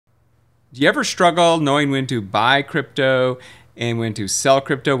Do you ever struggle knowing when to buy crypto and when to sell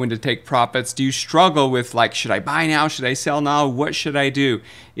crypto, when to take profits? Do you struggle with like, should I buy now? Should I sell now? What should I do?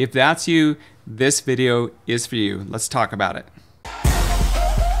 If that's you, this video is for you. Let's talk about it.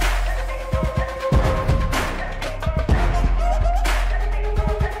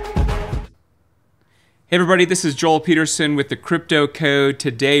 Hey everybody, this is Joel Peterson with the Crypto Code.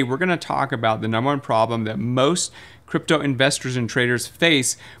 Today we're going to talk about the number one problem that most crypto investors and traders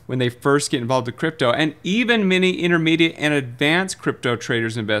face when they first get involved with crypto, and even many intermediate and advanced crypto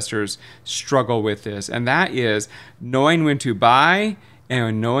traders and investors struggle with this, and that is knowing when to buy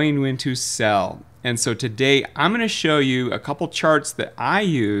and knowing when to sell. And so today I'm going to show you a couple charts that I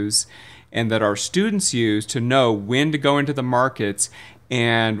use and that our students use to know when to go into the markets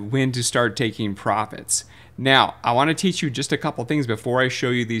and when to start taking profits. Now, I want to teach you just a couple things before I show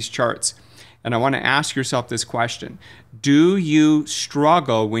you these charts. And I want to ask yourself this question. Do you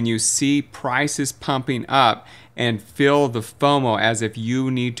struggle when you see prices pumping up and feel the FOMO as if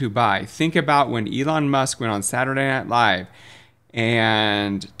you need to buy? Think about when Elon Musk went on Saturday Night Live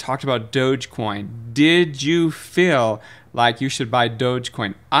and talked about Dogecoin. Did you feel like you should buy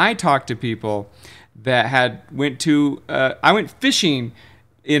Dogecoin? I talked to people that I went fishing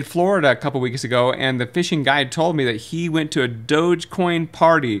in Florida a couple weeks ago, and the fishing guide told me that he went to a Dogecoin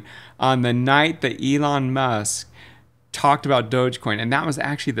party on the night that Elon Musk talked about Dogecoin, and that was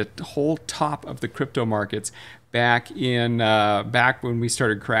actually the whole top of the crypto markets back when we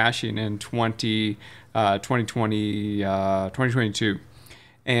started crashing in 2022,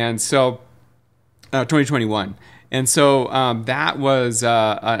 and so 2021. And so that was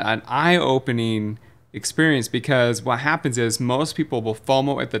an eye-opening experience, because what happens is most people will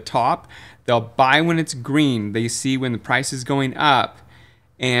FOMO at the top. They'll buy when it's green. They see when the price is going up,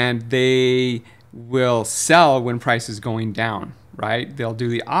 and they will sell when price is going down, right? They'll do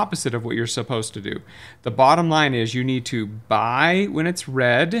the opposite of what you're supposed to do. The bottom line is you need to buy when it's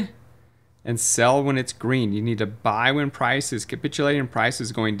red and sell when it's green. You need to buy when price is capitulating, price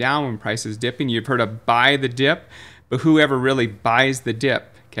is going down, when price is dipping. You've heard of buy the dip, but whoever really buys the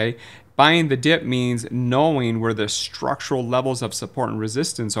dip, okay? Buying the dip means knowing where the structural levels of support and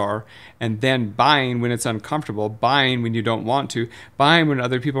resistance are, and then buying when it's uncomfortable, buying when you don't want to, buying when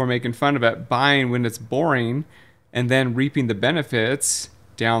other people are making fun of it, buying when it's boring, and then reaping the benefits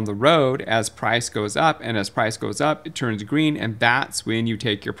down the road as price goes up. And as price goes up, it turns green, and that's when you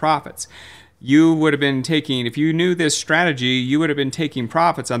take your profits. You would have been taking, if you knew this strategy, you would have been taking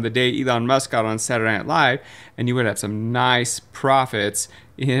profits on the day Elon Musk got on Saturday Night Live, and you would have some nice profits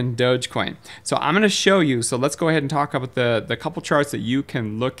in Dogecoin. So I'm going to show you, so let's go ahead and talk about the couple charts that you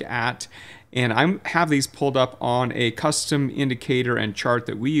can look at. And I have these pulled up on a custom indicator and chart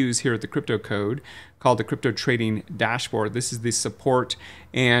that we use here at the Crypto Code called the Crypto Trading Dashboard. This is the support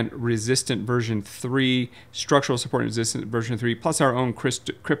and resistant version 3, structural support and resistant version 3, plus our own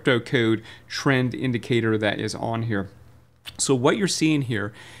Crypto Code trend indicator that is on here. So what you're seeing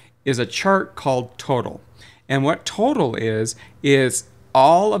here is a chart called total. And what total is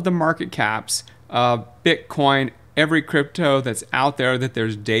all of the market caps of Bitcoin, every crypto that's out there that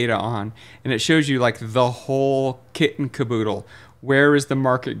there's data on. And it shows you like the whole kit and caboodle. Where is the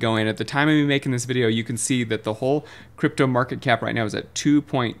market going? At the time of me making this video, you can see that the whole crypto market cap right now is at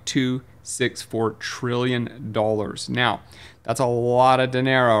 $2.264 trillion. Now, that's a lot of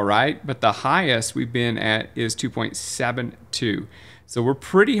dinero, right? But the highest we've been at is 2.72. So we're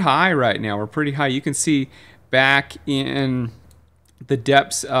pretty high right now. We're pretty high. You can see back in the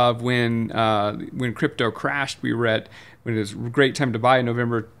depths of when crypto crashed, we were at, when it was a great time to buy in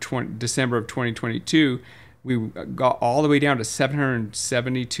December of 2022, we got all the way down to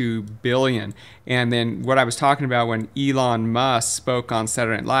 772 billion. And then what I was talking about when Elon Musk spoke on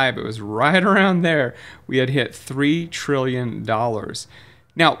Saturday Night Live, it was right around there. We had hit $3 trillion.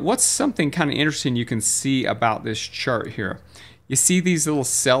 Now, what's something kind of interesting you can see about this chart here? You see these little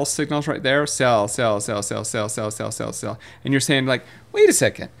sell signals right there? Sell, sell, sell, sell, sell, sell, sell, sell, sell. And you're saying like, wait a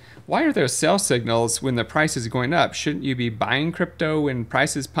second. Why are there sell signals when the price is going up? Shouldn't you be buying crypto when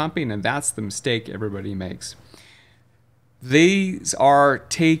price is pumping? And that's the mistake everybody makes. These are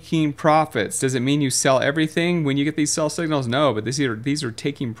taking profits. Does it mean you sell everything when you get these sell signals? No, but these are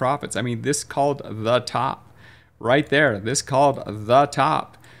taking profits. I mean, this called the top right there. This called the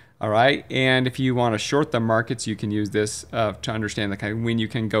top. All right, and if you want to short the markets, you can use this to understand the kind of when you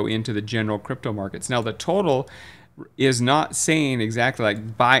can go into the general crypto markets. Now, the total is not saying exactly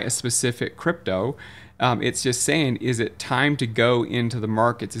like buy a specific crypto. It's just saying, is it time to go into the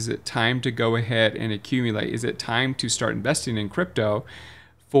markets? Is it time to go ahead and accumulate? Is it time to start investing in crypto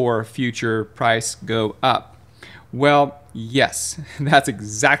for future price go up? Well, yes, that's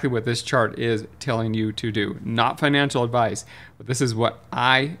exactly what this chart is telling you to do. Not financial advice, but this is what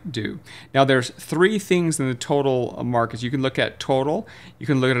I do. Now, there's three things in the total markets. You can look at total. You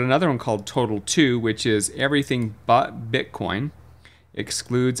can look at another one called total 2, which is everything but Bitcoin,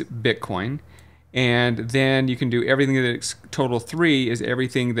 excludes Bitcoin. And then you can do everything that total 3 is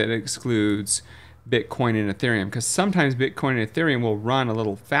everything that excludes Bitcoin and Ethereum, because sometimes Bitcoin and Ethereum will run a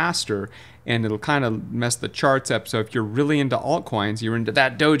little faster and it'll kind of mess the charts up. So if you're really into altcoins, you're into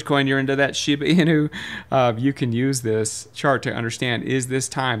that Dogecoin, you're into that Shiba Inu, you can use this chart to understand, is this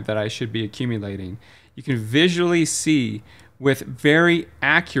time that I should be accumulating? You can visually see with very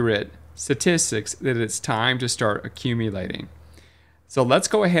accurate statistics that it's time to start accumulating. So let's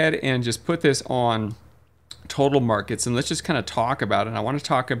go ahead and just put this on total markets and let's just kind of talk about it. And I want to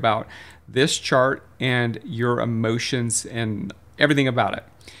talk about this chart and your emotions and everything about it.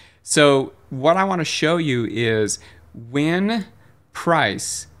 So what I want to show you is when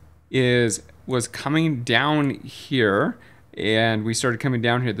price was coming down here, and we started coming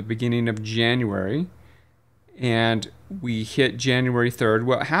down here at the beginning of January, and we hit January 3rd.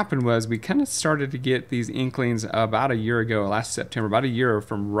 What happened was we kind of started to get these inklings about a year ago, last September, about a year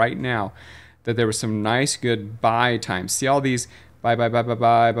from right now, that there was some nice good buy time. See all these buy,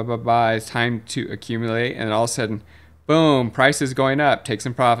 time to accumulate, and all of a sudden, boom, price is going up. Take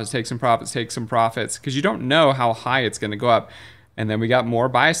some profits, take some profits, take some profits, because you don't know how high it's going to go up. And then we got more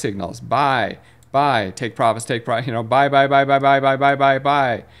buy signals. Buy, take profits, take profits,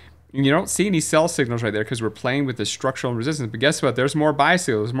 buy. And you don't see any sell signals right there because we're playing with the structural resistance. But guess what? There's more buy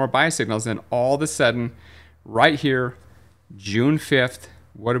signals, and all of a sudden, right here, June 5th,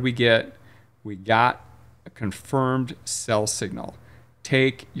 what did we get? We got a confirmed sell signal.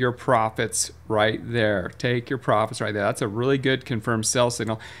 Take your profits right there. Take your profits right there. That's a really good confirmed sell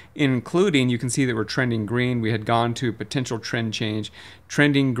signal, including, you can see that we're trending green. We had gone to potential trend change.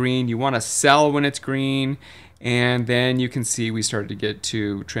 Trending green, you want to sell when it's green. And then you can see we started to get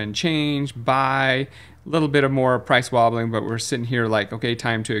to trend change, buy, a little bit of more price wobbling, but we're sitting here like, okay,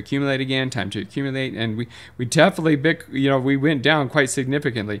 time to accumulate again, time to accumulate. And we definitely, we went down quite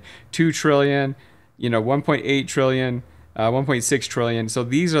significantly. 2 trillion, 1.8 trillion, 1.6 trillion. So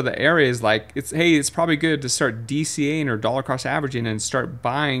these are the areas like, it's probably good to start DCAing or dollar cost averaging and start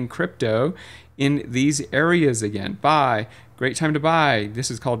buying crypto in these areas again. Buy, great time to buy. This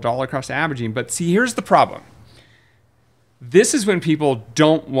is called dollar cost averaging. But see, here's the problem. This is when people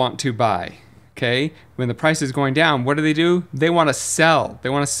don't want to buy, okay? When the price is going down, what do? They want to sell. They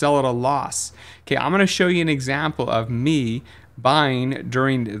want to sell at a loss. Okay, I'm going to show you an example of me buying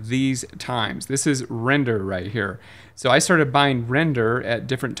during these times. This is render right here. So I started buying render at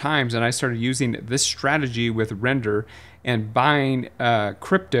different times, and I started using this strategy with render and buying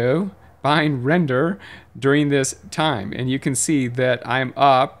crypto, buying render during this time. And you can see that I'm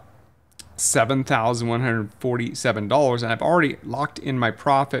up $7,147, and I've already locked in my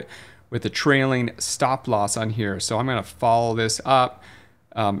profit with a trailing stop loss on here. So I'm going to follow this up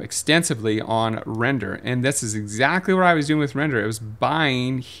extensively on render, and this is exactly what I was doing with render. It was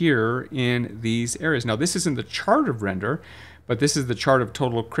buying here in these areas. Now this isn't the chart of render, but this is the chart of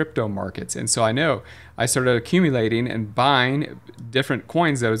total crypto markets. And so I know I started accumulating and buying different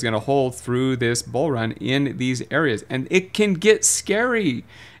coins that I was going to hold through this bull run in these areas, and it can get scary.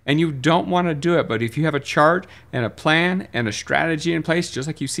 And you don't want to do it. But if you have a chart and a plan and a strategy in place, just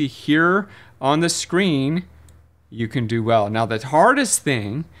like you see here on the screen, you can do well. Now, the hardest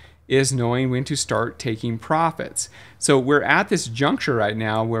thing is knowing when to start taking profits. So we're at this juncture right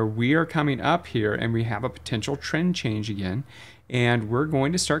now where we are coming up here and we have a potential trend change again. And we're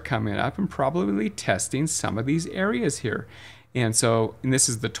going to start coming up and probably testing some of these areas here. And this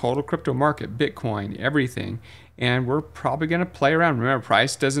is the total crypto market, Bitcoin, everything. And we're probably going to play around. Remember,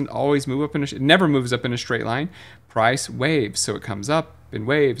 price doesn't always move up it never moves up in a straight line. Price waves. So it comes up and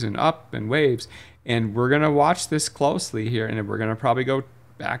waves and up and waves. And we're going to watch this closely here. And we're going to probably go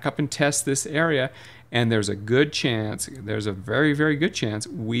back up and test this area. And there's a good chance, there's a very, very good chance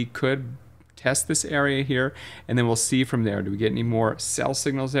we could test this area here, and then we'll see from there. Do we get any more sell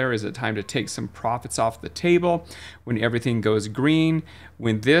signals there? Is it time to take some profits off the table when everything goes green?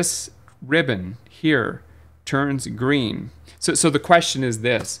 When this ribbon here turns green. So the question is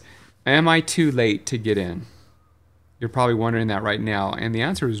this: am I too late to get in? You're probably wondering that right now, and the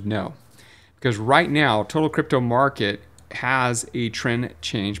answer is no. Because right now, total crypto market has a trend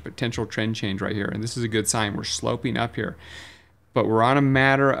change, potential trend change right here, and this is a good sign. We're sloping up here, but we're on a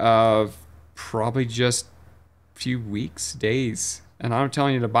matter of probably just a few weeks, days. And I'm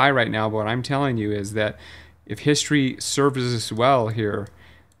telling you to buy right now, but what I'm telling you is that if history serves us well here,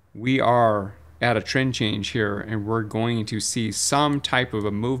 we are at a trend change here, and we're going to see some type of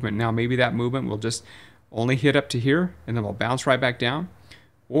a movement. Now, maybe that movement will just only hit up to here, and then we'll bounce right back down.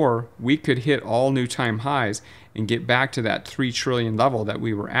 Or we could hit all new time highs and get back to that 3 trillion level that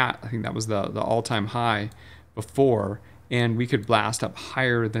we were at. I think that was the all-time high before, and we could blast up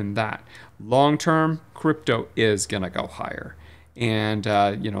higher than that. Long term, crypto is gonna go higher. And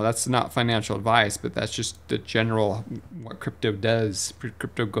that's not financial advice, but that's just the general what crypto does.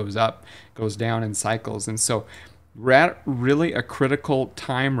 Crypto goes up, goes down in cycles. And so we're at really a critical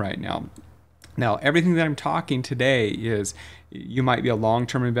time right now. Now, everything that I'm talking today is, you might be a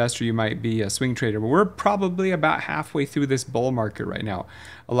long-term investor, you might be a swing trader, but we're probably about halfway through this bull market right now.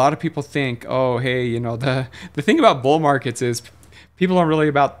 A lot of people think, oh, hey, the thing about bull markets is people don't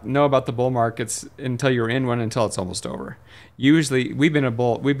really know about the bull markets until you're in one, until it's almost over. Usually, we've been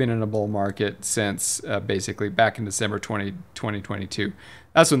in a bull market since basically back in December 2022.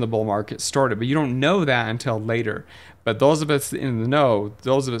 That's when the bull market started, but you don't know that until later. But those of us in the know,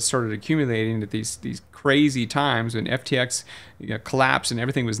 those of us started accumulating at these crazy times when FTX collapsed and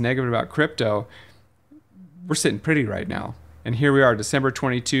everything was negative about crypto. We're sitting pretty right now. And here we are, December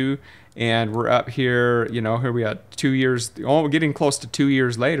 22, and we're up here, here we are 2 years, we're getting close to 2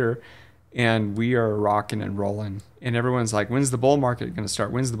 years later, and we are rocking and rolling. And everyone's like, when's the bull market going to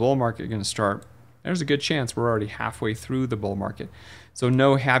start? When's the bull market going to start? There's a good chance we're already halfway through the bull market. So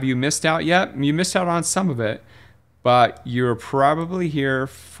no, have you missed out yet? You missed out on some of it, but you're probably here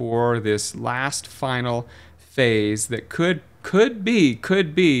for this last final phase that could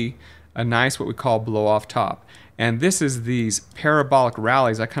be a nice, what we call blow off top. And this is these parabolic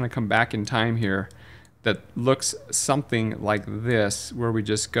rallies. I kind of come back in time here that looks something like this, where we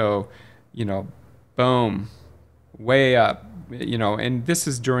just go, boom, way up, and this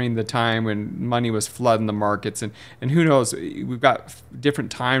is during the time when money was flooding the markets. And who knows, we've got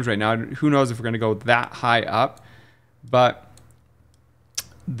different times right now. Who knows if we're going to go that high up, but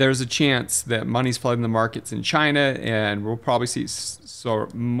there's a chance that money's flooding the markets in China, and we'll probably see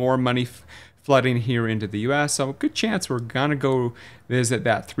more money flooding here into the US. So a good chance we're gonna go visit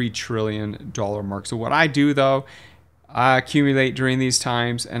that $3 trillion mark. So what I do though, I accumulate during these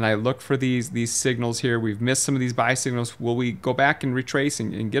times, and I look for these signals here. We've missed some of these buy signals. Will we go back and retrace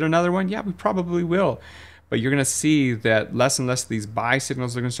and get another one? Yeah, we probably will. But you're gonna see that less and less of these buy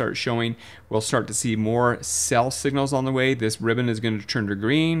signals are gonna start showing. We'll start to see more sell signals on the way. This ribbon is gonna turn to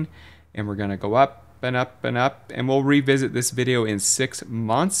green, and we're gonna go up and up and up, and we'll revisit this video in 6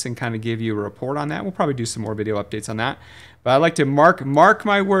 months and kind of give you a report on that. We'll probably do some more video updates on that, but I'd like to mark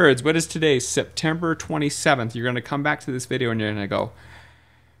my words. What is today? September 27th. You're going to come back to this video and you're going to go,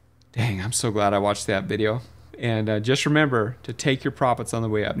 dang, I'm so glad I watched that video. And just remember to take your profits on the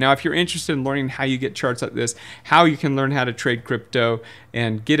way up. Now, if you're interested in learning how you get charts like this, how you can learn how to trade crypto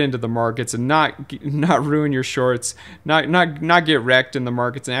and get into the markets and not ruin your shorts, not get wrecked in the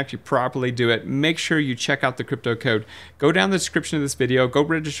markets, and actually properly do it, make sure you check out the crypto code. Go down the description of this video, go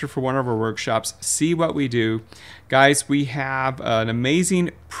register for one of our workshops, see what we do. Guys, we have an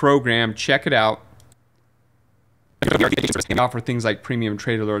amazing program. Check it out. We offer things like premium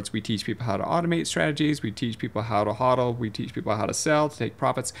trade alerts. We teach people how to automate strategies. We teach people how to hodl. We teach people how to sell, to take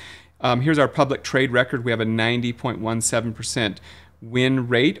profits. Here's our public trade record. We have a 90.17% win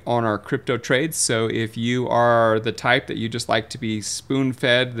rate on our crypto trades. So if you are the type that you just like to be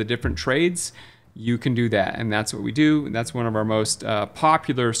spoon-fed the different trades, you can do that. And that's what we do. And that's one of our most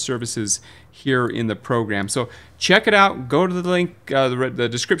popular services here in the program. So check it out. Go to the link, the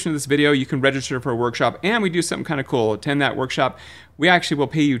description of this video. You can register for a workshop, and we do something kind of cool. Attend that workshop. We actually will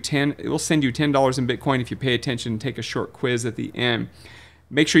pay you we'll send you $10 in Bitcoin if you pay attention and take a short quiz at the end.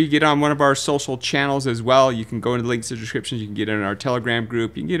 Make sure you get on one of our social channels as well. You can go into the links in the description. You can get in our Telegram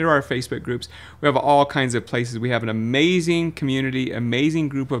group. You can get in our Facebook groups. We have all kinds of places. We have an amazing community, amazing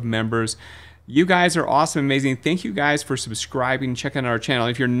group of members. You guys are awesome, amazing. Thank you guys for subscribing, checking out our channel.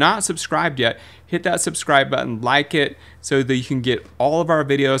 If you're not subscribed yet, hit that subscribe button, like it, so that you can get all of our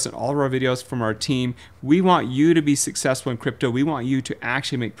videos and all of our videos from our team. We want you to be successful in crypto. We want you to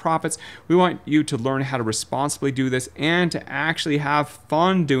actually make profits. We want you to learn how to responsibly do this and to actually have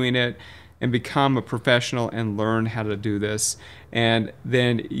fun doing it and become a professional and learn how to do this. And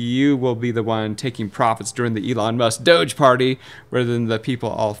then you will be the one taking profits during the Elon Musk Doge party rather than the people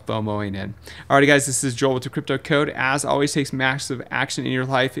all FOMOing in. Alrighty guys, this is Joel with the Crypto Code. As always, takes massive action in your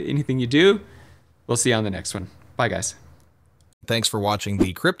life. Anything you do, we'll see you on the next one. Bye guys. Thanks for watching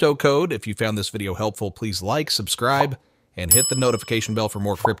the Crypto Code. If you found this video helpful, please like, subscribe, and hit the notification bell for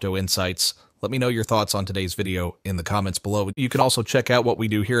more crypto insights. Let me know your thoughts on today's video in the comments below. You can also check out what we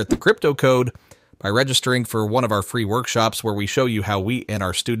do here at the Crypto Code by registering for one of our free workshops where we show you how we and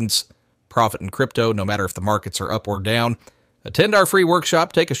our students profit in crypto, no matter if the markets are up or down. Attend our free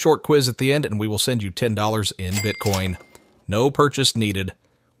workshop, take a short quiz at the end, and we will send you $10 in Bitcoin. No purchase needed.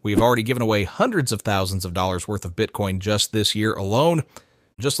 We've already given away hundreds of thousands of dollars worth of Bitcoin just this year alone.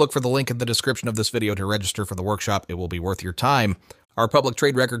 Just look for the link in the description of this video to register for the workshop. It will be worth your time. Our public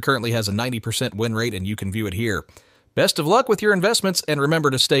trade record currently has a 90% win rate, and you can view it here. Best of luck with your investments, and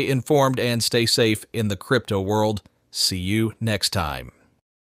remember to stay informed and stay safe in the crypto world. See you next time.